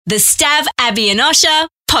The Stav, Abby and Osher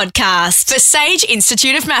podcast for Sage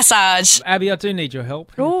Institute of Massage. Abby, I do need your help.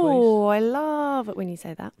 Please. Oh, I love it when you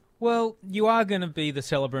say that. Well, you are going to be the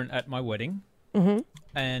celebrant at my wedding. Mm-hmm.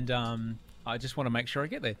 And I just want to make sure I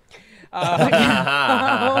get there.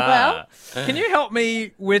 Well, Can you help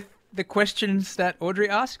me with the questions that Audrey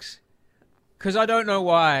asks? Because I don't know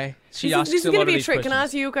why she asks this is a going lot to be of a these trick. questions. Can I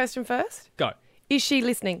ask you a question first? Go. Is she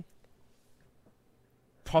listening?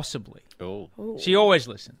 Possibly. Oh. She always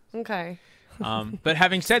listens. Okay. But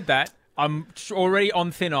having said that, I'm already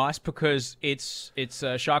on thin ice because it's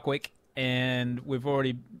Shark Week and we're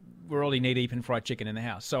already knee deep in fried chicken in the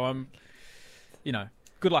house. So I'm,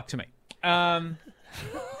 good luck to me. Why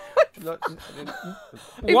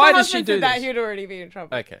does she do that, this? He'd already be in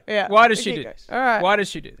trouble. Okay. Yeah. Why does she Okay, do go. this? All right. Why does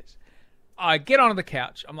she do this? I get onto the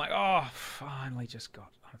couch. I'm like, oh, finally just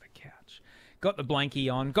got onto the couch. Got the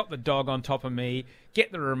blankie on, got the dog on top of me,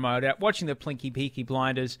 get the remote out, watching the Plinky Peaky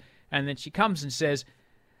Blinders, and then she comes and says,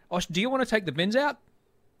 "Osh, do you want to take the bins out?"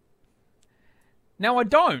 Now, I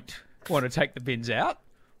don't want to take the bins out.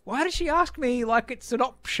 Why does she ask me like it's an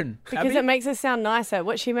option? Because Abby? it makes it sound nicer.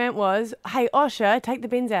 What she meant was, hey, Osher, take the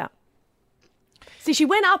bins out. See, she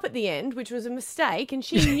went up at the end, which was a mistake, and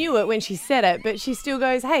she knew it when she said it, but she still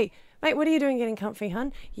goes, hey, mate, what are you doing getting comfy,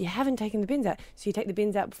 hun? You haven't taken the bins out, so you take the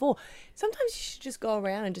bins out before. Sometimes you should just go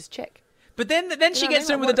around and just check. But then she know what I gets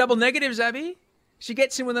mean? in with the double negatives, Abby. She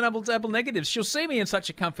gets in with the double negatives. She'll see me in such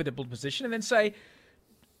a comfortable position and then say,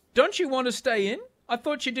 "Don't you want to stay in? I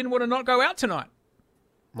thought you didn't want to not go out tonight."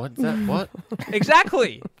 What's that? What?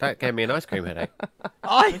 Exactly. That gave me an ice cream headache.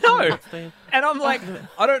 I know. And I'm like,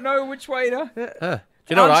 I don't know which way to... Do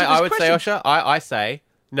you know what Answer I this would say, question. Osher? I say,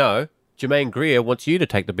 no, Jermaine Greer wants you to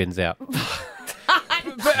take the bins out.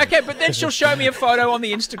 But then she'll show me a photo on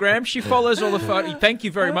the Instagram. She follows all the photos. Thank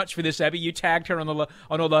you very much for this, Abby. You tagged her on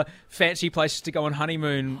all the fancy places to go on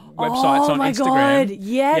honeymoon websites on my Instagram. God,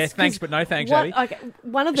 yes. Yeah, thanks, but no thanks, What- Abby. Okay,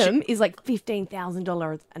 one of them is like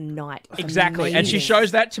 $15,000 a night. It's Exactly. And she amazing.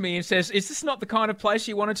 shows that to me and says, "Is this not the kind of place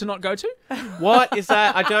you wanted to not go to?" What is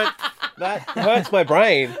that? That hurts my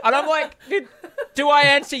brain. And I'm like, do I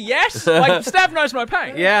answer yes? Like, Stav knows my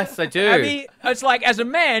pain. Yes, I do. Abby, it's like, as a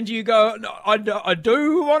man, do you go, "No, I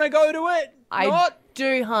do want to go to it? I Not?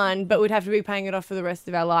 do, hun, but we'd have to be paying it off for the rest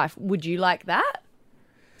of our life. Would you like that?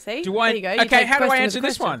 See? Do I? There you go. You Okay, take how do I question as a answer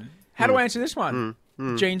this question. one? How do I answer this one?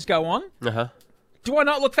 Jeans go on. Uh-huh. Do I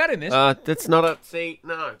not look fat in this? That's not a... See,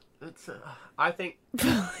 no. That's, I think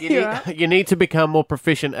You're right. you need to become more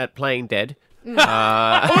proficient at playing dead. Or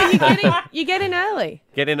you get in early.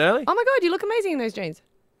 Get in early. Oh my God, you look amazing in those jeans.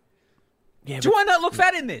 Yeah, Do I not look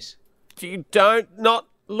fat in this? you don't not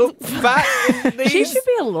look fat in these? She should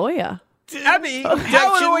be a lawyer. Abby,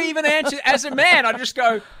 how do I even answer? As a man, I just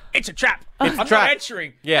go, "It's a trap. I'm trap. not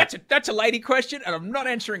answering." Yeah. That's a lady question, and I'm not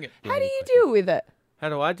answering it. How do you deal with it? How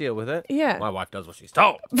do I deal with it? Yeah. My wife does what she's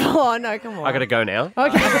told. Oh, no, come on. I gotta go now.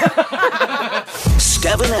 Okay.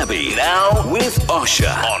 Stav and Abby now with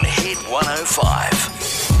Osher on Hit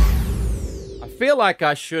 105. I feel like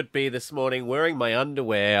I should be this morning wearing my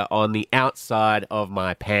underwear on the outside of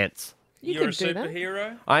my pants. You're a could do that.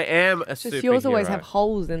 superhero. I am a Just superhero. yours always have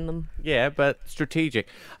holes in them. Yeah, but strategic.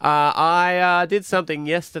 I did something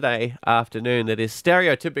yesterday afternoon that is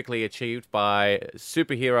stereotypically achieved by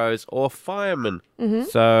superheroes or firemen. Mm-hmm.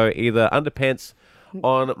 So either underpants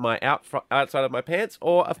on my outside of my pants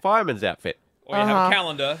or a fireman's outfit. Or you have a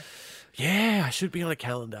calendar. Yeah, I should be on a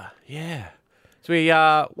calendar. Yeah. So we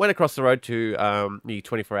went across the road to the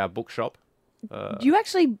 24-hour bookshop. You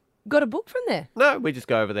actually got a book from there. No, we just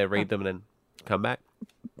go over there, read them, and then come back.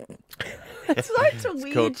 It's such a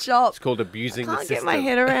weird shop. It's called abusing the Can't system. get my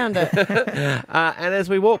head around it. And as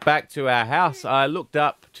we walked back to our house, I looked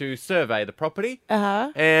up to survey the property.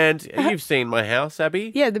 Uh-huh. And you've seen my house,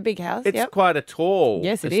 Abby. Yeah, the big house. It's yep. quite a tall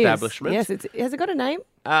Yes, it is. establishment. Yes, has it got a name?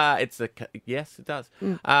 Yes, it does.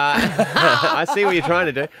 I see what you're trying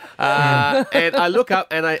to do. And I look up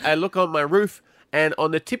and I look on my roof, and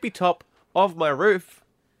on the tippy top of my roof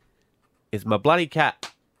is my bloody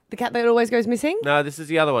cat. The cat that always goes missing? No, this is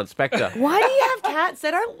the other one, Spectre. Why do you have cats?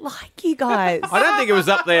 They don't like you guys. I don't think it was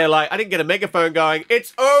up there like, I didn't get a megaphone going,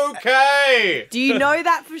 "It's okay." Do you know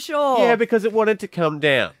that for sure? Yeah, because it wanted to come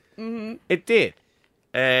down. Mm-hmm. It did.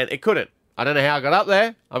 And it couldn't. I don't know how it got up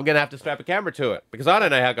there. I'm going to have to strap a camera to it because I don't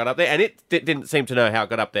know how it got up there. And it didn't seem to know how it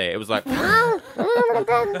got up there. It was like...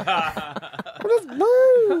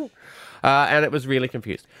 and it was really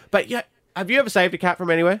confused. But yeah, have you ever saved a cat from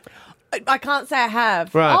anywhere? I can't say I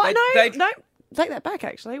have. Right. Oh, They- no. Take that back,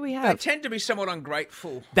 actually. We They have. tend to be somewhat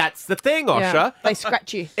ungrateful. That's the thing, Osher. Yeah, they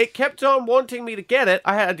scratch you. It kept on wanting me to get it.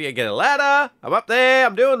 I had to get a ladder. I'm up there.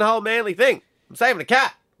 I'm doing the whole manly thing. I'm saving a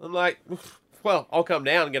cat. I'm like, well, I'll come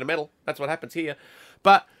down and get a medal. That's what happens here.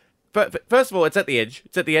 But first of all, it's at the edge.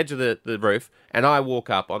 It's at the edge of the roof, and I walk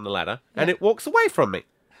up on the ladder, and it walks away from me.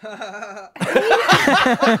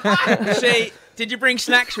 See, did you bring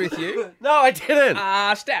snacks with you? No, I didn't.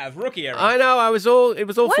 Stav, rookie error. I know. It was all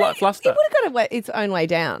fluster. It would have got its own way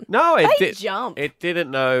down. No, it They did. jump. It didn't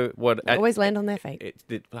know what. They always land on their feet. It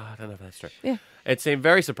did. I don't know if that's true. Yeah. It seemed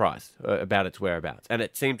very surprised about its whereabouts, and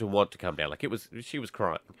it seemed to want to come down. Like she was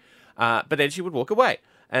crying, but then she would walk away,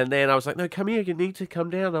 and then I was like, "No, come here. You need to come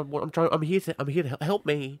down. I'm here to help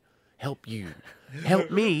me, help you, help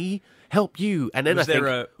me, help you." And then was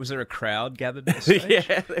there a crowd gathered at the stage?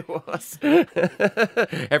 Yeah, there was.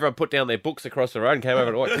 Everyone put down their books across the road and came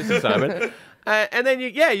over to watch this assignment. And then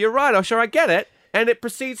you're right, Osher. I get it. And it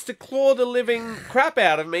proceeds to claw the living crap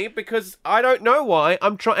out of me because I don't know why.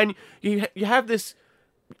 I'm trying. And you have this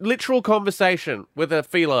literal conversation with a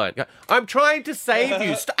feline. I'm trying to save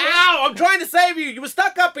you. Ow! I'm trying to save you. You were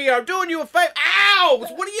stuck up here. I'm doing you a favor. Ow!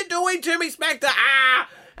 What are you doing to me, Spectre? Ah!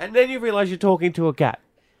 And then you realise you're talking to a cat.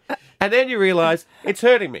 And then you realise it's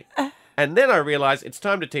hurting me. And then I realise it's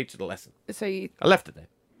time to teach it a lesson. So I left it there.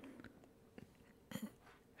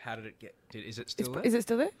 How did it get? Is it still there? Is it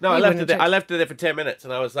still there? No, I left it there. I left it there for 10 minutes,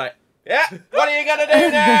 and I was like, "Yeah, what are you gonna do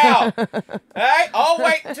now? Hey, I'll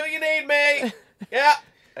wait until you need me." Yeah,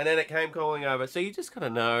 and then it came calling over. So you just gotta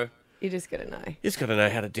know. You just got to know. You just gotta know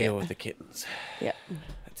how to deal with the kittens. Yep.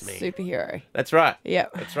 That's me. Superhero. That's right.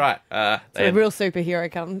 Yep. That's right. So a real superhero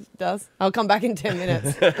does. I'll come back in 10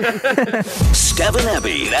 minutes. Stav and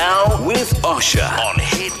Abby now with Osher on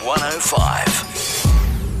Hit 105.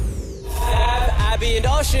 Abby and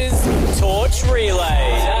Osher's Torch Relay.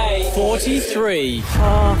 Day 43.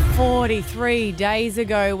 43 days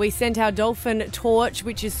ago, we sent our Dolphin torch,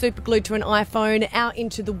 which is super glued to an iPhone, out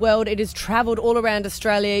into the world. It has travelled all around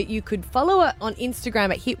Australia. You could follow it on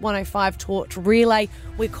Instagram at Hit 105 Torch Relay.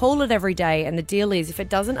 We call it every day, and the deal is if it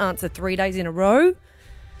doesn't answer 3 days in a row,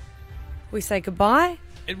 we say goodbye.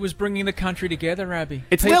 It was bringing the country together, Abby.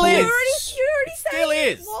 It still is. You already said Still it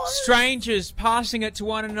is. was. Strangers passing it to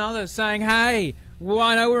one another, saying, "Hey, well,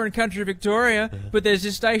 I know we're in country Victoria, but there's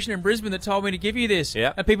this station in Brisbane that told me to give you this."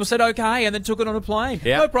 Yeah. And people said, "Okay," and then took it on a plane.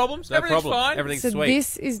 Yeah. No problems. No Everything's problem. fine. Everything's So sweet.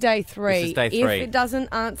 this is day 3. This is day 3. If it doesn't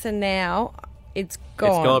answer now, it's gone.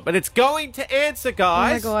 It's gone. But it's going to answer, Oh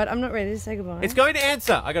my guys. God, I'm not ready to say goodbye. It's going to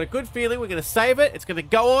answer. I got a good feeling we're going to save it. It's going to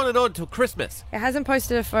go on and on until Christmas. It hasn't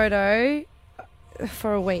posted a photo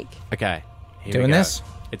for a week. Okay. Here Doing we go. this?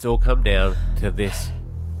 It's all come down to this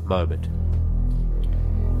moment.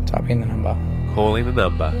 Type in the number. Calling the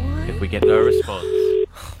number. If we get no response. We're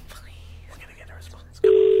going to get a response.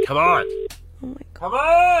 Come on. Oh my God. Come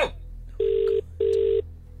on.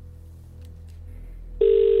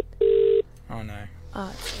 Oh no.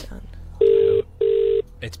 Oh, it's done.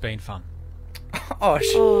 It's been fun. Oh,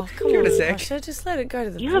 Oh, come give on, it a sec. Osher, just let it go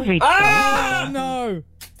to the You have point. reached Oh, no.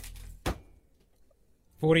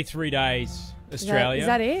 43 days, Australia. Is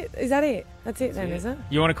that it? Is that it? That's it then, is it?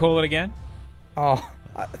 You want to call it again? Oh,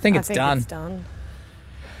 I think it's done. It's done.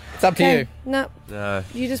 It's up to you. No, No.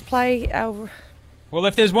 you just play our... Well,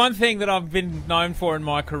 if there's one thing that I've been known for in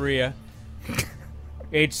my career,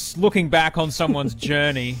 it's looking back on someone's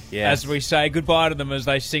journey Yes. as we say goodbye to them as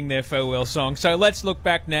they sing their farewell song. So let's look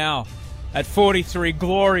back now at 43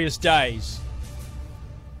 glorious days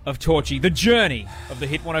of Torchy, the journey of the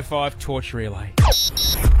Hit 105 Torch Relay.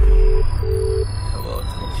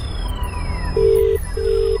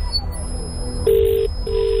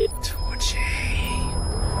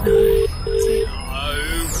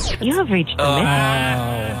 You have reached the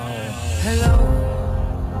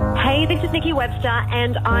Hey, this is Nikki Webster,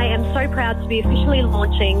 and I am so proud to be officially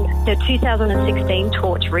launching the 2016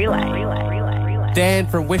 Torch Relay. Dan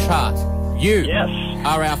from Wishart, you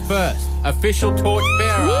are our first official torch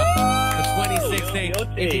bearer for 2016.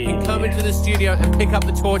 If you can come into the studio and pick up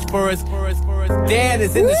the torch for us. Dan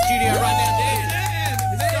is in the studio right now. Dan!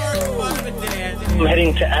 Historic moment, Dan. I'm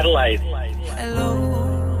heading to Adelaide.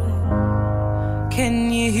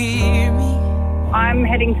 Can you hear me? I'm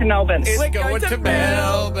heading to Melbourne. It's going to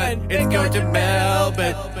Melbourne. It's going to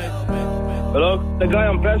Melbourne. Hello? The guy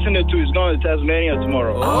I'm passing it to is going to Tasmania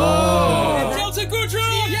tomorrow. Delta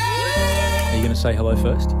Goodrum! Are you going to say hello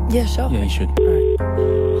first? Yeah, sure. Yeah, you should.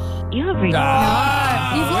 You have reached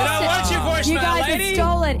You've We lost don't want your voicemail, You guys, lady. it's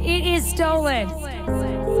stolen. It is stolen.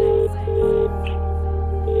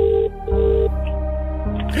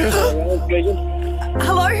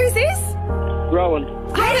 Hello, who's this? Rowan.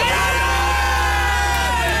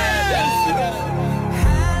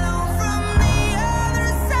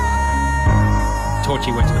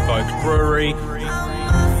 Torchy went to the Folks Brewery.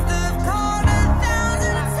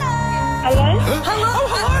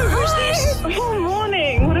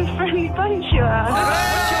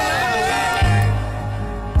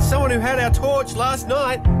 had our torch last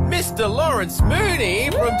night, Mr. Lawrence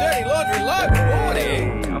Mooney from Dirty Laundry Live. Good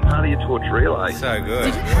morning. I'm part of your torch relay. So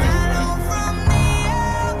good.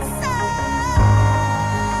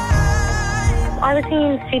 I was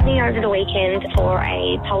in Sydney over the weekend for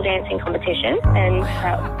a pole dancing competition,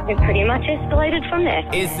 and it pretty much escalated from there.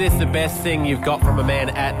 Is this the best thing you've got from a man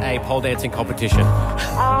at a pole dancing competition?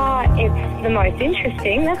 It's the most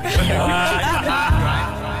interesting, that's for sure.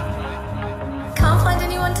 Can't find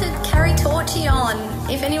anyone to carry Torchy on.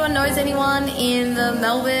 If anyone knows anyone in the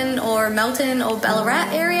Melbourne or Melton or Ballarat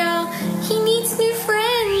area, he needs new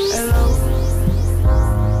friends. Hello.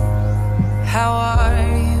 How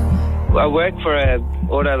are you? I work for a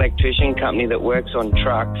auto electrician company that works on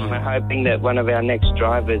trucks. We're hoping that one of our next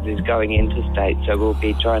drivers is going interstate, so we'll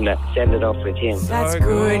be trying to send it off with him. That's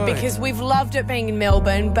good, because we've loved it being in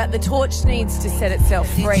Melbourne, but the torch needs to set itself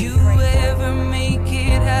free. Did you ever make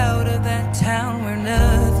it out of that town where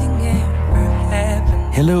nothing ever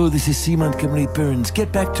happened? Hello, this is C. Montgomery Burns.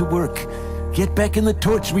 Get back to work. Get back in the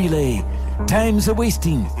torch relay. Time's a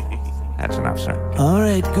wasting. That's enough, sir. All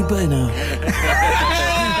right, goodbye now.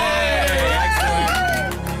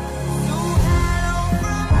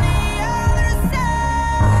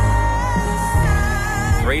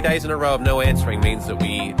 3 days in a row of no answering means that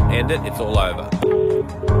we end it, it's all over.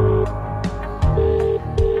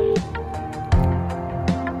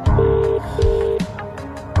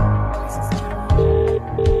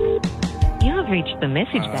 You have reached the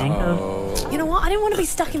message bank of... You know what? I didn't want to be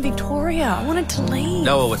stuck in Victoria. I wanted to leave.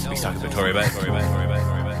 No one wants to be stuck in Victoria, mate.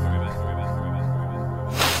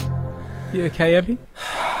 You okay, Abby?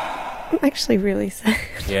 I'm actually really sad.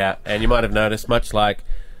 Yeah, and you might have noticed, much like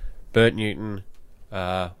Bert Newton,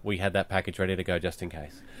 we had that package ready to go just in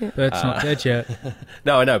case. Yeah. Bert's not dead yet.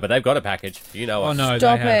 No, I know, but they've got a package. You know us. Oh, no,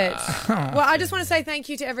 Stop they it. have. Well, I just want to say thank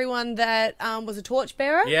you to everyone that was a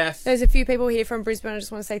torchbearer. Yes. There's a few people here from Brisbane. I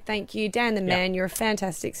just want to say thank you. Dan the man, you're a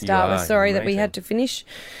fantastic star. You We're are sorry that we amazing. had to finish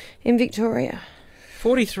in Victoria.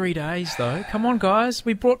 43 days, though. Come on, guys.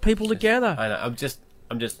 We brought people together. I know.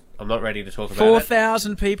 I'm not ready to talk about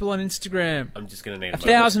 4,000 people on Instagram. I'm just going to need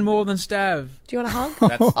 1,000 more than Stav. Do you want a hug?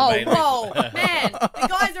 That's the Oh, main whoa, reason. man. The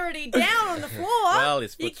guy's already down on the floor. Well,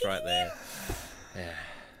 his foot's right there.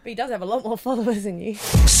 But he does have a lot more followers than you.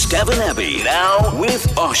 Stav and Abby now with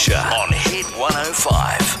Osher on Hit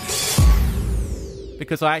 105.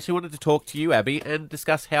 Because I actually wanted to talk to you, Abby, and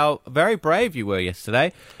discuss how very brave you were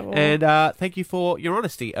yesterday. Oh. And thank you for your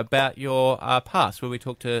honesty about your past when we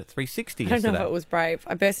talked to 360 I don't yesterday. know if it was brave.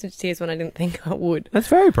 I burst into tears when I didn't think I would. That's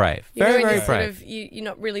very brave. You know, Very, when very you're sort brave. of, you're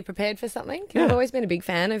not really prepared for something. Yeah. I've always been a big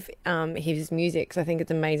fan of his music because I think it's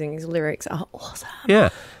amazing. His lyrics are awesome. Yeah.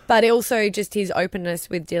 But also just his openness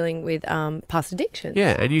with dealing with past addictions.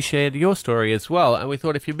 Yeah, and you shared your story as well. And we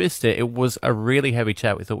thought if you missed it, it was a really heavy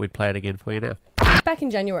chat. We thought we'd play it again for you now. Back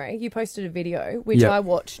in January, you posted a video which Yep. I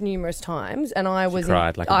watched numerous times, and I was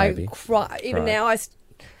cried like a baby. I cried. Even Cried. now, I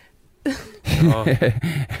Oh. I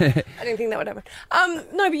didn't think that would happen.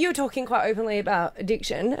 No, but you were talking quite openly about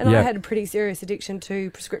addiction, and I Yeah. had a pretty serious addiction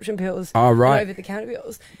to prescription pills. Oh, right. And over-the-counter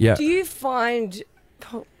pills. Yeah. Do you find?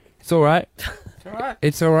 It's all right. It's all right.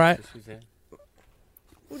 It's all right.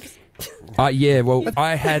 Yeah, well,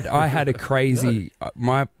 I had a crazy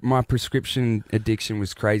my prescription addiction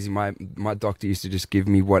was crazy. My doctor used to just give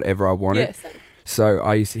me whatever I wanted. Yes. So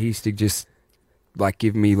he used to just like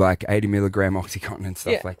give me like 80 milligram Oxycontin and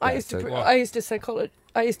stuff like that.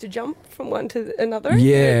 I used to jump from one to another.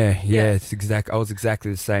 Yeah, it's I was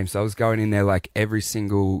exactly the same. So I was going in there like every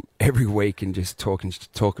week and just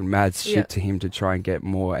talking mad shit Yeah. to him to try and get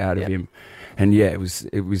more out of Yeah. him. And yeah, it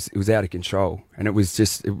was out of control. And it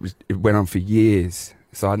went on for years.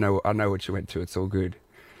 So I know what you went to. It's all good.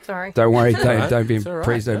 Sorry. Don't worry. It's all right. Don't be It's all right.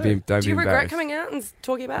 please don't be Do you regret embarrassed. coming out and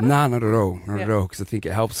talking about it? No, not at all. Not Yeah. at all. Because I think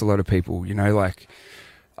it helps a lot of people. You know, like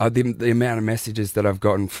the amount of messages that I've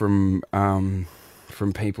gotten from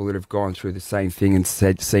people that have gone through the same thing and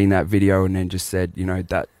seen that video and then just said, you know,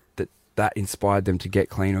 that inspired them to get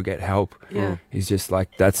clean or get help. Yeah. Is just like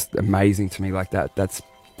that's amazing to me. Like that's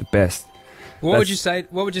the best. What would you say?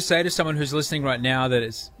 What would you say to someone who's listening right now? That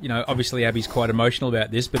is, you know, obviously Abby's quite emotional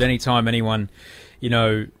about this, but anytime anyone, you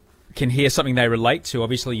know, can hear something they relate to,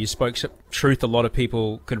 obviously you spoke truth. A lot of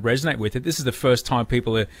people could resonate with it. This is the first time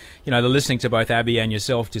people are, you know, they're listening to both Abby and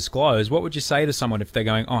yourself disclose. What would you say to someone if they're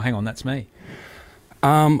going, "Oh, hang on, that's me"?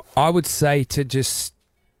 I would say to just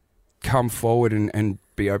come forward and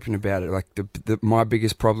be open about it. Like my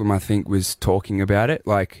biggest problem, I think, was talking about it.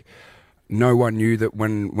 Like no one knew that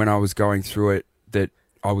when I was going through it, that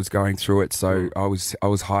I was going through it. So I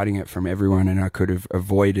was hiding it from everyone, and I could have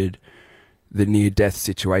avoided the near-death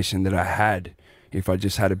situation that I had if I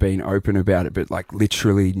just had been open about it. But like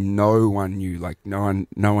literally no one knew, like no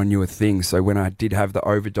one knew a thing. So when I did have the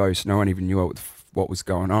overdose, no one even knew what was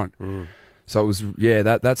going on. So it was,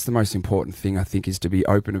 that's the most important thing, I think, is to be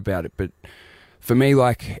open about it. But for me,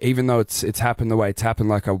 like, even though it's happened the way it's happened,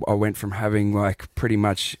 like I went from having like pretty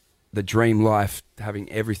much the dream life, having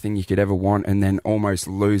everything you could ever want, and then almost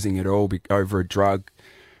losing it all over a drug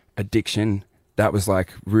addiction. That was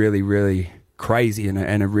like really, really crazy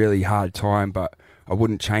and a really hard time, but I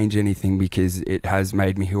wouldn't change anything because it has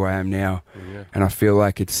made me who I am now. And I feel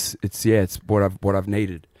like it's what I've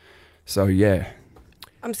needed. So yeah.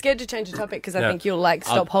 I'm scared to change the topic because I think you'll like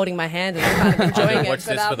stop holding my hand and kind of enjoying it. Watch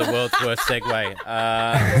this for the world's worst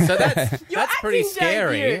segue. So that's pretty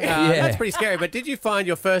scary. That's pretty scary. But did you find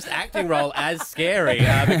your first acting role as scary?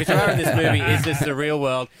 Because you are in this movie, Is This the Real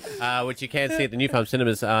World, which you can see at the New Farm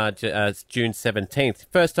Cinemas June 17th.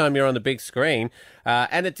 First time you're on the big screen,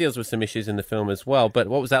 and it deals with some issues in the film as well. But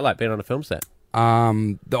what was that like, being on a film set?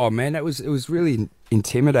 Oh man, it was really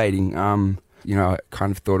intimidating. I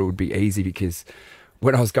kind of thought it would be easy because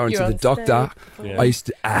when I was going to the doctor, I used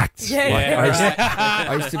to act.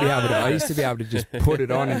 I used to be able to just put it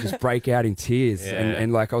on and just break out in tears.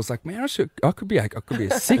 And like I was like, man, I could be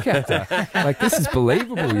a sick actor. Like this is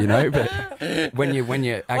believable, you know. But when you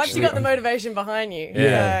actually once you got the motivation behind you,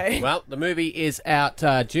 Well, the movie is out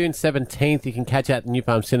June 17th. You can catch it at the New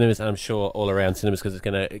Farm Cinemas, and I'm sure all around cinemas because it's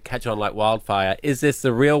going to catch on like wildfire. Is This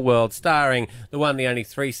the Real World? Starring the one, the only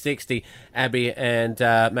 360. Abby and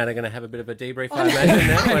Matt are going to have a bit of a debrief. I imagine. Keep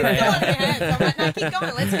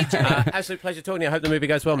going. Let's keep chatting. Absolute pleasure talking to you. I hope the movie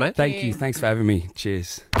goes well, mate. Thank you. Thanks for having me.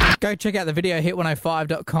 Cheers. Go check out the video,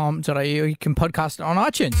 hit105.com.au. You can podcast it on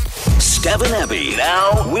iTunes. Stav and Abby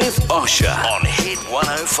now with Osher on Hit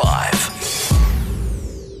 105.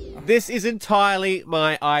 This is entirely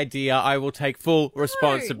my idea. I will take full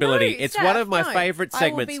responsibility. It's Stav, one of my favourite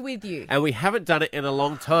segments. I will be with you. And we haven't done it in a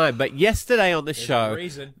long time. But yesterday on the show,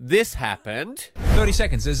 this happened. 30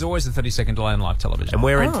 seconds. There's always a 30-second delay in live television. And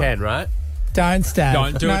we're in 10, right? Don't, Stav.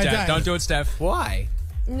 Don't do it, Dave. Don't do it, Steph. Why?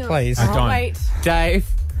 No. Please. Don't. Wait. Dave,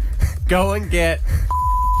 go and get...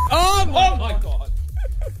 Oh my God.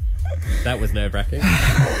 That was nerve-wracking.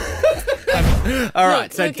 All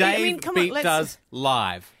right, so look, Dave come on, does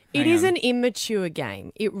live. It is an immature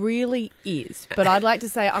game. It really is. But I'd like to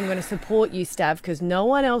say I'm going to support you, Stav, because no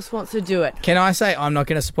one else wants to do it. Can I say I'm not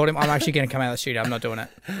going to support him? I'm actually going to come out of the studio. I'm not doing it.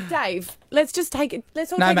 Dave, let's just take it.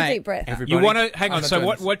 Let's all take a deep breath. Everybody, You want to hang on? I'm not So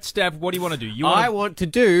doing what, Stav? What do you want to do? I want to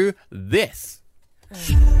do this.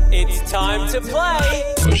 It's time to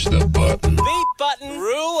play. Push the button. Beat button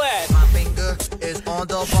roulette. My finger is on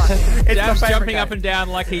the button. It's my Dav's favourite jumping game. up and down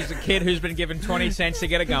like he's a kid who's been given 20 cents to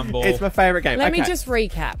get a gumball. It's my favourite game. Let me Okay. just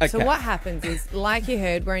recap. So Okay. what happens is, like you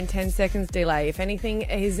heard, we're in 10 seconds delay. If anything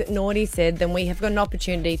is naughty said, then we have got an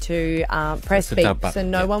opportunity to press the beep, dump button, so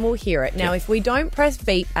no one will hear it. Now, if we don't press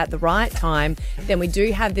beep at the right time, then we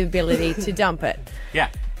do have the ability to dump it. Yeah.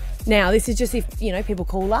 Now, this is just if, people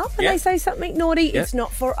call up and Yeah. they say something naughty. Yeah. It's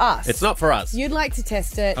not for us. It's not for us. You'd like to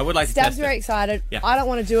test it. I would like to Stav's test it. very excited. Yeah. I don't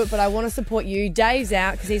want to do it, but I want to support you. Dave's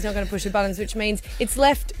out because he's not going to push the buttons, which means it's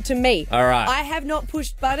left to me. All right. I have not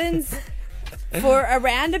pushed buttons for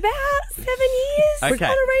around about 7 years Okay.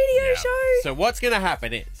 on a radio show. So what's going to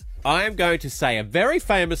happen is I am going to say a very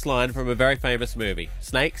famous line from a very famous movie.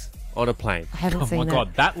 Snakes on a plane. I haven't Oh seen my that.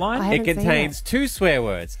 God, that line? I It haven't seen contains 2 swear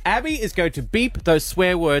words. Abby is going to beep those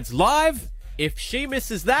swear words live. If she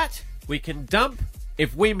misses that, we can dump.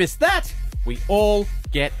 If we miss that, we all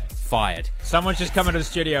get fired. Someone's just come into the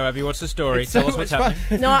studio, Abby. What's the story? It's Tell so us what's much fun.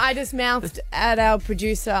 happening. No, I just mouthed at our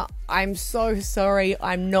producer, I'm so sorry,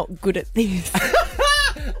 I'm not good at this.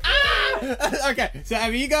 Okay, so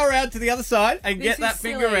Abby, you go around to the other side and This get is that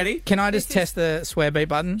finger silly. ready. Can I just test the swear beep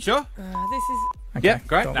button? Sure. This is... Okay, Yeah,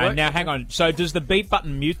 great. cool. Now, hang on. So does the beep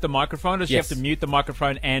button mute the microphone, or does she Yes. have to mute the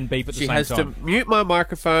microphone and beep at the She same has time? to mute my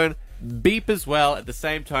microphone, beep as well at the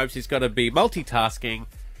same time. She's got to be multitasking.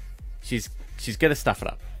 She's going to stuff it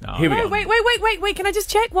up. No. Here we No, go. wait. Can I just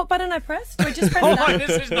check what button I pressed? Do I just press Oh, that?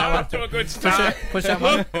 this is not up to a good start. Push that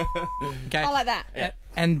one. Okay. Oh, like that.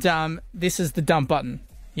 And this is the dump button.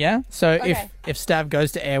 Yeah? So Okay. if Stav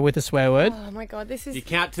goes to air with a swear word, Oh, my God, this is... You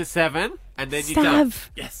count to 7 and then you dump. Stav,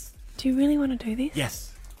 Yes. do you really want to do this?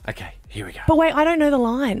 Yes. Okay, here we go. But wait, I don't know the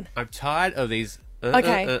line. I'm tired of these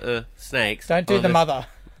Okay. snakes. don't do on the this- mother.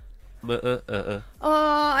 Oh,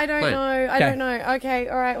 I don't Fine. know. I Okay. don't know. Okay,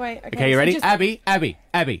 all right, wait. Okay, you so ready? just-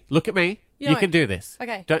 Abby, look at me. You You know can it. do this.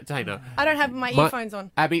 Okay. Don't say no. I don't have my earphones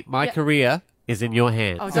on. Abby, my Yeah. career is in your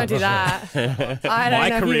hands. Oh, don't do that. I don't My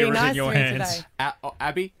know if career you're is nice in your to me hands. today.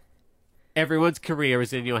 Abby, everyone's career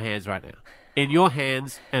is in your hands right now. in your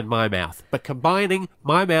hands and my mouth. But combining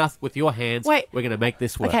my mouth with your hands, Wait. we're going to make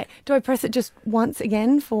this work. Okay, do I press it just once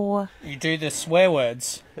again for... You do the swear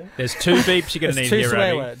words. There's 2 beeps you're going to need here,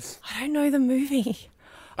 Abby. words. I don't know the movie.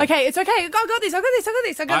 Okay, it's okay. I got this. Eye of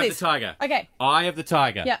the tiger. Okay. Eye of the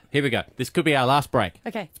tiger. Yeah. Here we go. This could be our last break.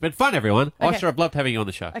 Okay. It's been fun, everyone. Okay. Osher, I've loved having you on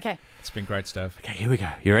the show. Okay. It's been great stuff. Okay, here we go.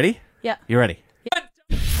 You ready? Yeah. You ready?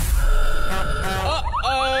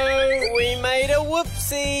 Uh-oh, we made a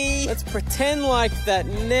whoopsie. Let's pretend like that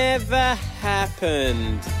never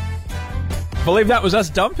happened. Believe that was us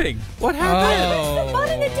dumping. What happened? It's the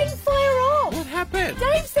button. It didn't fire off. What happened?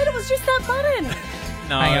 Dave said it was just that button.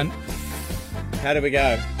 No. Hang on. How do we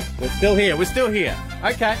go? We're still here.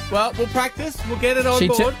 Okay, well, we'll practice. We'll get it on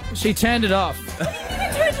board. She turned it off. You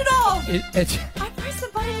turned it off. It I pressed the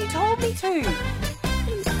button you told me to.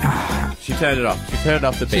 She turned it off. She turned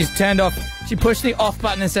off the beep. She's turned off. She pushed the off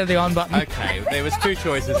button instead of the on button. Okay, there was 2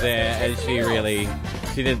 choices there, and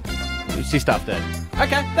she stuffed it.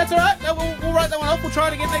 Okay, that's all right. No, we'll write that one off. We'll try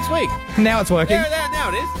it again next week. Now it's working. Now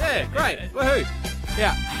it is. Yeah, great. Woohoo.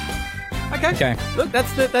 Yeah. Okay. Look,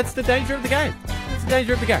 that's the danger of the game. That's the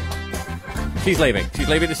danger of the game. She's leaving. She's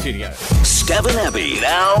leaving the studio. Stav and Abby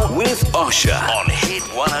now with Osher on Hit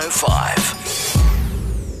 105.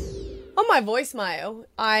 On my voicemail,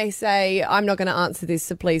 I say, I'm not going to answer this,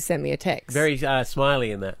 so please send me a text. Very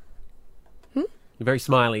smiley in that. You're very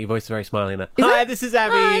smiley. Your voice is very smiley in that. Is Hi, it? this is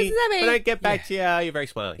Abby. Hi, this is Abby. When I get back to you, you're very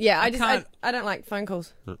smiley. Yeah, I don't like phone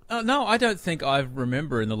calls. No, I don't think I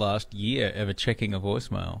remember in the last year ever checking a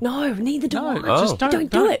voicemail. No, neither do I. Just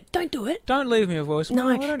Don't do it. Don't do it. Don't leave me a voicemail. No,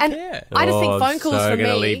 I don't and care. I just think phone calls for me. I'm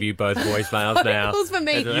going to leave you both voicemails phone now. calls for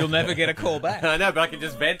me. You'll never get a call back. I know, but I can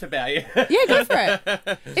just vent about you. Yeah, go for it.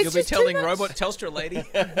 You'll be telling robot Telstra lady.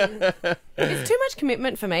 It's too much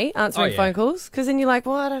commitment for me answering yeah. phone calls because then you're like,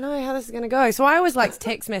 well, I don't know how this is going to go. So I always like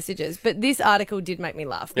text messages, but this article did make me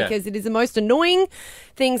laugh because it is the most annoying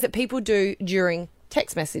things that people do during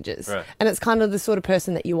text messages. Right. And it's kind of the sort of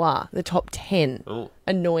person that you are, the top 10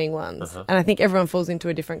 annoying ones. And I think everyone falls into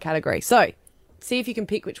a different category. So see if you can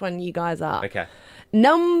pick which one you guys are. Okay.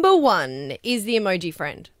 Number 1 is the emoji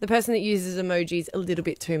friend, the person that uses emojis a little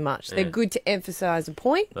bit too much. They're good to emphasize a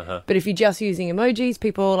point, but if you're just using emojis,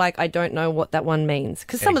 people are like, I don't know what that one means.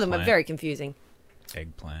 Because some of them are very confusing.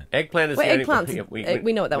 Eggplant. Eggplant is Well, the only eggplants,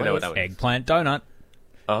 we know what that one is. Eggplant donut.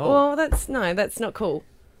 Well, that's not cool.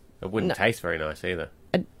 It wouldn't taste very nice either.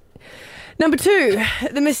 Number 2,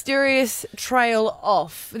 the mysterious trail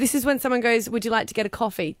off. This is when someone goes, would you like to get a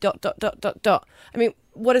coffee? ... I mean,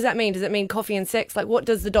 what does that mean? Does it mean coffee and sex? Like, what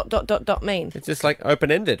does the ... mean? It's just like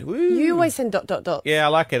open-ended. Woo. You always send ... Yeah, I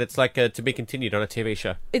like it. It's like to be continued on a TV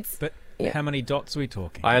show. But how many dots are we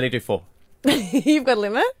talking? I only do 4. You've got a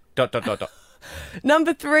limit? ...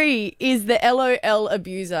 Number 3 is the LOL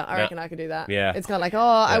abuser. I reckon I could do that. Yeah. It's kind of like,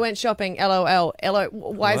 I went shopping, LOL.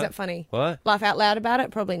 Why is that funny? What? Laugh out loud about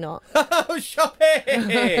it? Probably not. Oh,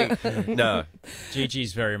 shopping! No.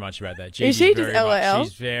 Gigi's very much about that. Is she just LOL?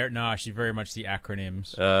 She's very much the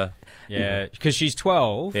acronyms. Yeah, because she's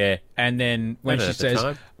 12. Yeah. And then when she at the says,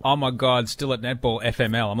 time. "Oh my God, still at netball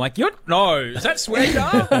FML," I'm like, no, is that swear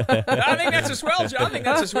jar? I think that's a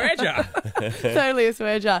swear jar. Totally a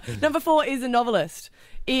swear jar. Number 4 is a novelist.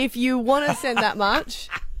 If you want to send that much,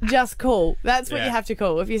 just call. That's what you have to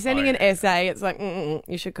call. If you're sending an essay, it's like,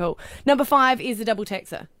 you should call. Number 5 is a double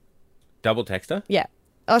texter. Double texter? Yeah.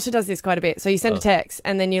 Osher does this quite a bit. So you send a text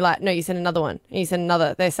and then you're like, no, you send another one. And you send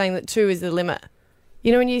another. They're saying that 2 is the limit.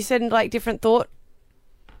 You know when you send like different thought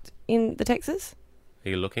in the texts? Are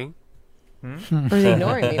you looking? Or is he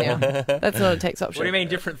ignoring me now? That's not a text option. What do you mean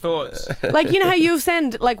different thoughts? Like, you know how you'll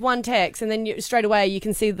send like one text and then straight away you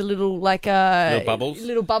can see the little like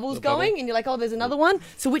little bubbles going and you're like, oh, there's another one.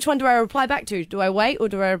 So which one do I reply back to? Do I wait or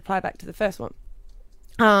do I reply back to the first one?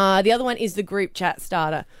 The other one is the group chat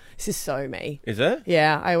starter. This is so me. Is it?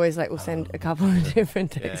 Yeah, I always will send a couple of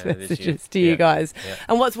different text messages to you guys. Yeah.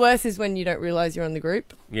 And what's worse is when you don't realise you're on the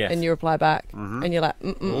group and you reply back and you're like,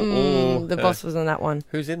 the boss was on that one.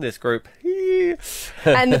 Who's in this group?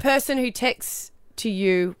 And the person who texts to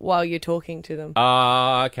you while you're talking to them.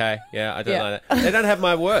 Oh, okay. Yeah, I don't know that. They don't have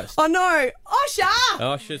my worst. Oh, no. Osher!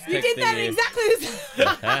 Osher's texting you did that you. exactly the same.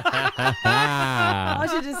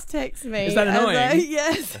 Osher just texts me. Is that annoying?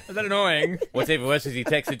 Yes. Is that annoying? What's even worse is he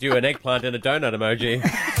texted you an eggplant and a donut emoji.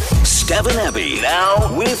 Stav and Abby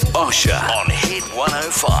now with Osher on Hit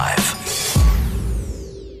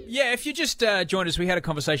 105. Yeah, if you just joined us, we had a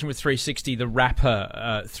conversation with 360, the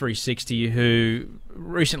rapper 360, who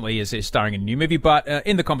recently is starring in a new movie. But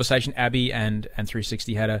in the conversation, Abby and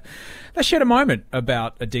 360 they shared a moment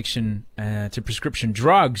about addiction to prescription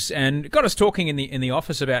drugs, and got us talking in the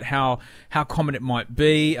office about how common it might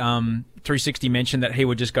be. 360 mentioned that he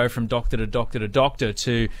would just go from doctor to doctor to doctor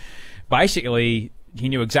to basically he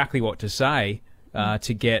knew exactly what to say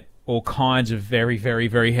to get all kinds of very, very,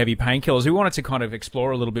 very heavy painkillers. We wanted to kind of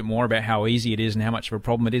explore a little bit more about how easy it is and how much of a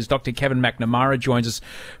problem it is. Dr. Kevin McNamara joins us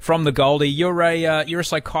from the Goldie. You're a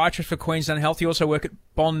psychiatrist for Queensland Health. You also work at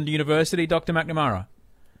Bond University, Dr. McNamara.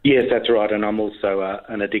 Yes, that's right, and I'm also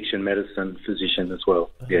an addiction medicine physician as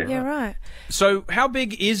well. Yeah. Yeah, right. So how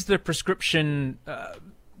big is the prescription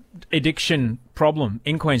addiction problem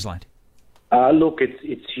in Queensland? Look,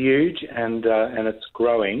 it's huge and it's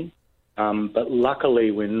growing. But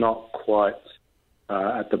luckily, we're not quite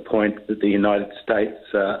at the point that the United States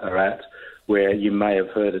are at, where you may have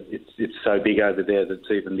heard it's so big over there that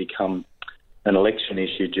it's even become an election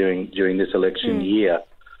issue during this election year.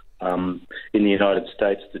 In the United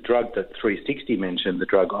States, the drug that 360 mentioned, the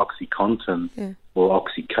drug OxyContin or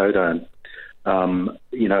oxycodone,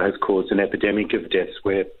 has caused an epidemic of deaths,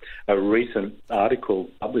 where a recent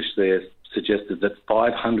article published there suggested that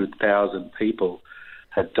 500,000 people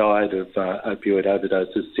had died of opioid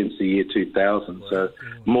overdoses since the year 2000. So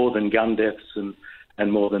more than gun deaths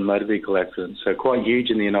and more than motor vehicle accidents. So quite huge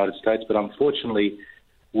in the United States, but unfortunately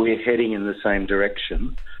we're heading in the same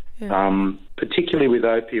direction, particularly with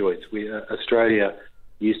opioids. Australia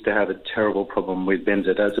used to have a terrible problem with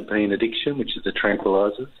benzodiazepine addiction, which is the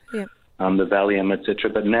tranquilizers, the Valium, etc.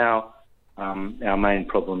 But now our main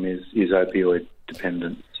problem is opioid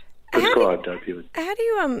dependence, prescribed opioids. How do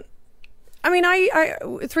you... I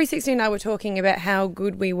 360 and I were talking about how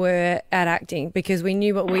good we were at acting, because we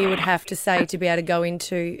knew what we would have to say to be able to go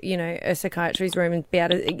into, a psychiatry's room and be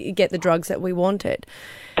able to get the drugs that we wanted.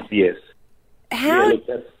 Yes.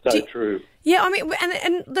 That's so true. Yeah,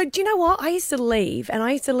 and look, do you know what? I used to leave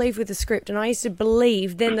with the script, and I used to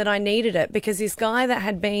believe then that I needed it, because this guy that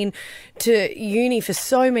had been to uni for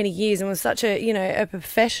so many years and was such a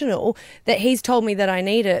professional, that he's told me that I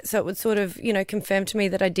need it. So it would sort of, confirm to me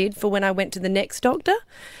that I did for when I went to the next doctor.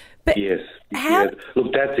 But yes.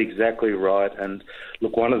 Look, that's exactly right. And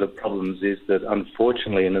look, one of the problems is that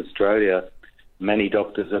unfortunately in Australia, many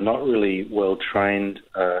doctors are not really well trained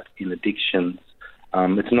in addictions.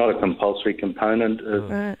 It's not a compulsory component of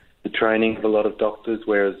the training of a lot of doctors,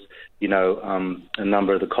 whereas, a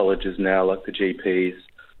number of the colleges now, like the GPs,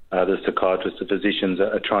 the psychiatrists, the physicians,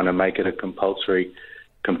 are trying to make it a compulsory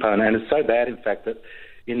component. And it's so bad, in fact, that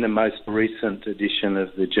in the most recent edition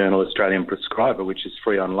of the journal Australian Prescriber, which is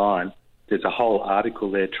free online, there's a whole article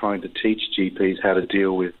there trying to teach GPs how to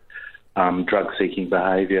deal with drug-seeking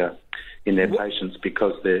behaviour in their patients,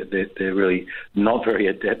 because they're really not very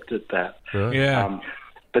adept at that. Yeah.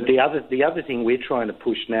 But the other thing we're trying to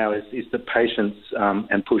push now is the patients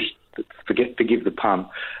and push. Forgive the pun,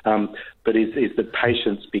 but is that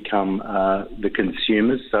patients become the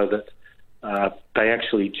consumers, so that they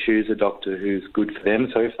actually choose a doctor who's good for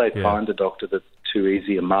them. So if they find a doctor that's too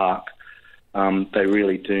easy a mark, they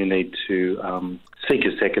really do need to seek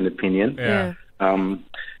a second opinion. Yeah.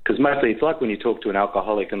 Because mostly it's like when you talk to an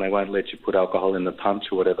alcoholic and they won't let you put alcohol in the punch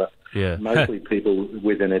or whatever. Yeah. Mostly people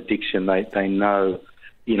with an addiction, they know,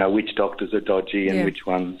 which doctors are dodgy and which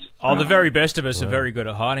ones. Oh, the very best of us are very good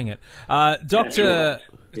at hiding it. Dr.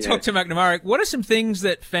 McNamara, what are some things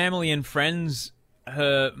that family and friends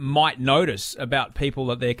might notice about people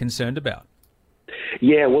that they're concerned about?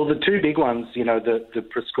 Yeah, well, the two big ones,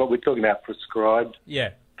 we're talking about prescribed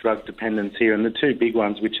drug dependence here, and the two big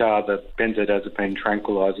ones, which are the benzodiazepine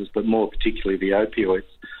tranquilizers, but more particularly the opioids.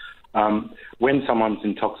 When someone's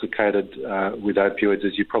intoxicated with opioids,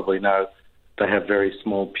 as you probably know, they have very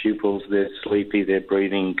small pupils, they're sleepy, their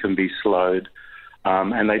breathing can be slowed,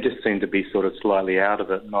 and they just seem to be sort of slightly out of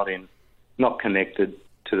it, not connected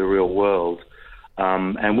to the real world.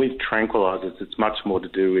 And with tranquilizers, it's much more to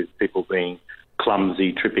do with people being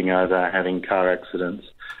clumsy, tripping over, having car accidents,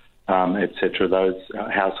 etc., those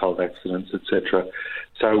household accidents, etc.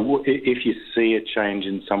 So if you see a change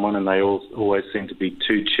in someone and they always seem to be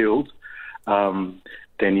too chilled,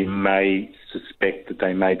 then you may suspect that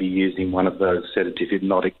they may be using one of those sedative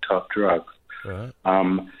hypnotic type drugs. Right.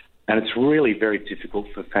 And it's really very difficult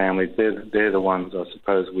for families. They're the ones, I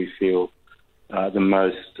suppose, we feel the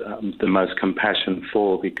most compassion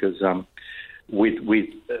for, because with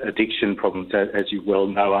addiction problems, as you well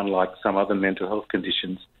know, unlike some other mental health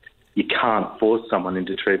conditions, you can't force someone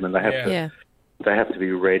into treatment. They have to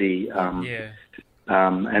be ready.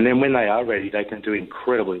 And then when they are ready, they can do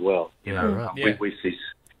incredibly well. We see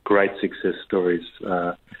great success stories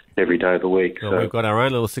every day of the week. Well, so we've got our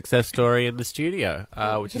own little success story in the studio,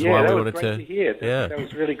 which is yeah, why that we was wanted great to hear. Yeah. That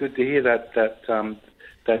was really good to hear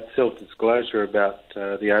that self-disclosure about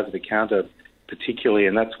the over-the-counter particularly,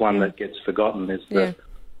 and that's one that gets forgotten, is the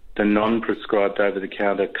non-prescribed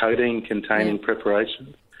over-the-counter codeine-containing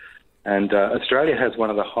preparations. And Australia has one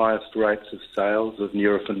of the highest rates of sales of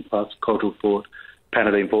Nurofen Plus, Codral Fort,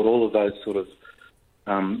 Panadeine Fort, all of those sort of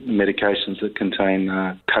medications that contain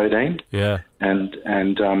codeine. Yeah. And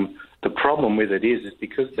the problem with it is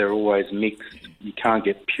because they're always mixed, you can't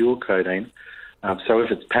get pure codeine. So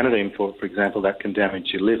if it's Panadeine Fort, for example, that can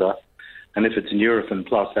damage your liver. And if it's Nurofen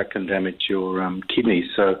Plus, that can damage your kidneys.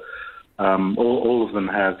 So all of them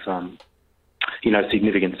have,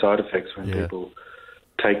 significant side effects when people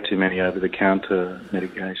take too many over-the-counter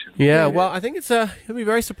medications. Yeah, well, I think it'll be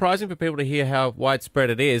very surprising for people to hear how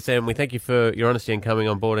widespread it is, and we thank you for your honesty and coming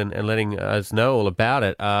on board and letting us know all about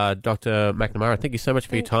it. Dr. McNamara, thank you so much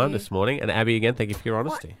for your time this morning, and Abby, again, thank you for your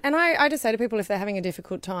honesty. And I just say to people, if they're having a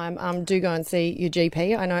difficult time, do go and see your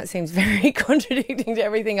GP. I know it seems very contradicting to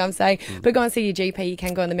everything I'm saying, but go and see your GP. You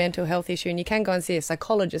can go on the mental health issue, and you can go and see a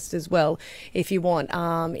psychologist as well if you want.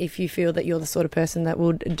 If you feel that you're the sort of person that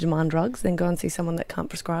would demand drugs, then go and see someone that can't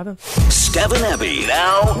prescribe them. Stav and Abby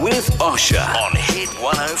now with Osher on Hit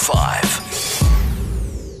 105.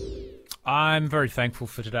 I'm very thankful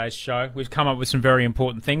for today's show. We've come up with some very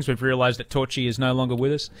important things. We've realised that Torchy is no longer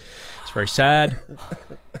with us. It's very sad.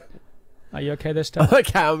 Are you okay there, Stav?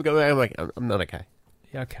 Okay, I'm not okay.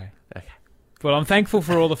 Yeah, okay. Well, I'm thankful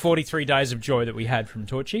for all the 43 days of joy that we had from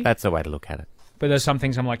Torchy. That's the way to look at it. But there's some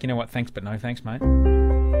things I'm like, you know what, thanks, but no thanks, mate.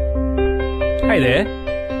 Hey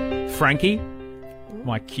there, Frankie.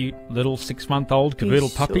 My cute little 6-month-old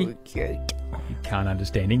cavoodle puppy. So cute. You can't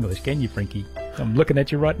understand English, can you, Frankie? I'm looking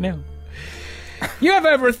at you right now. You have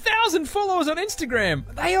over 1,000 followers on Instagram.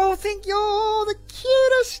 They all think you're the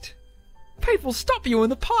cutest. People stop you in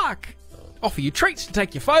the park, offer you treats to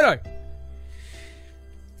take your photo.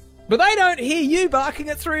 But they don't hear you barking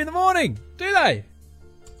at 3 in the morning, do they?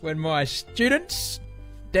 When my students,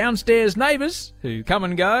 downstairs neighbours, who come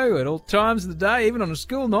and go at all times of the day, even on a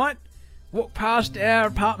school night, walk past our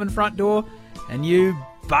apartment front door, and you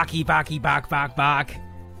barky, barky, bark, bark, bark,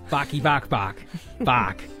 barky, bark, bark,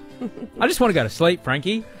 bark. I just want to go to sleep,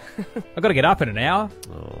 Frankie. I've got to get up in an hour.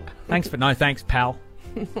 Oh. Thanks, but no thanks, pal.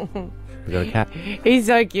 We got a cat. He's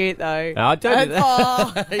so cute, though. No, don't do that.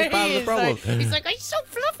 Oh, He's part of the problem. He's like, he's so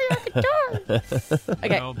fluffy, I could die.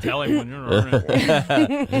 Okay. I'll tell him when you're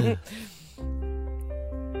around.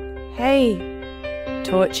 Hey,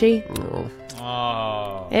 Torchy.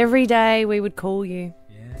 Oh. Every day we would call you,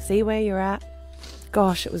 see where you're at.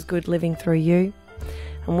 Gosh, it was good living through you.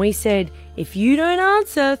 And we said, if you don't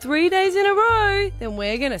answer 3 days in a row, then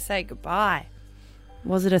we're going to say goodbye.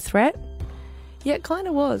 Was it a threat? Yeah, it kind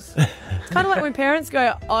of was. Kind of like when parents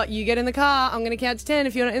go, oh, you get in the car, I'm going to count to 10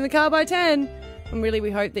 if you're not in the car by 10. And really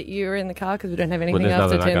we hope that you're in the car because we don't have anything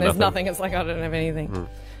after 10. There's nothing. It's like, I don't have anything.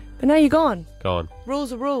 But now you're gone. Gone.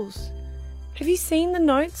 Rules are rules. Have you seen the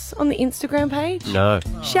notes on the Instagram page? No.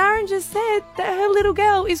 Sharon just said that her little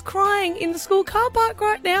girl is crying in the school car park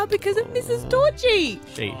right now because of Mrs. Torchy.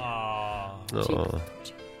 Gee. Oh.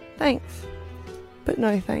 Thanks. But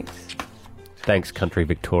no thanks. Thanks, country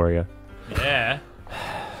Victoria. Yeah.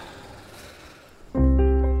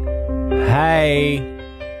 Hey,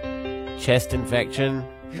 chest infection.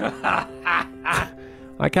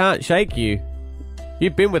 I can't shake you.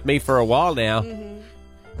 You've been with me for a while now.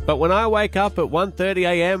 But when I wake up at 1:30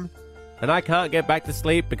 a.m. and I can't get back to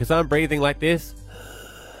sleep because I'm breathing like this.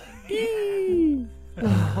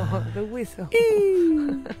 Oh, the whistle.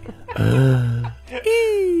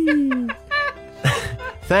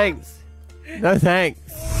 Thanks. No thanks.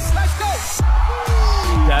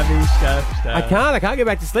 I can't get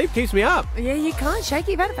back to sleep. Keeps me up. Yeah, you can't shake.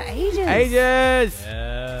 You've had it for ages.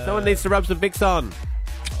 Yeah. Someone needs to rub some Vicks on.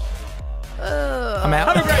 I'm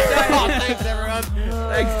out. Have a great day. Thanks, everyone.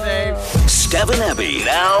 Thanks, Steve. Stav and Abby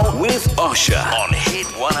now with Osher on Hit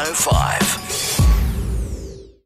 105.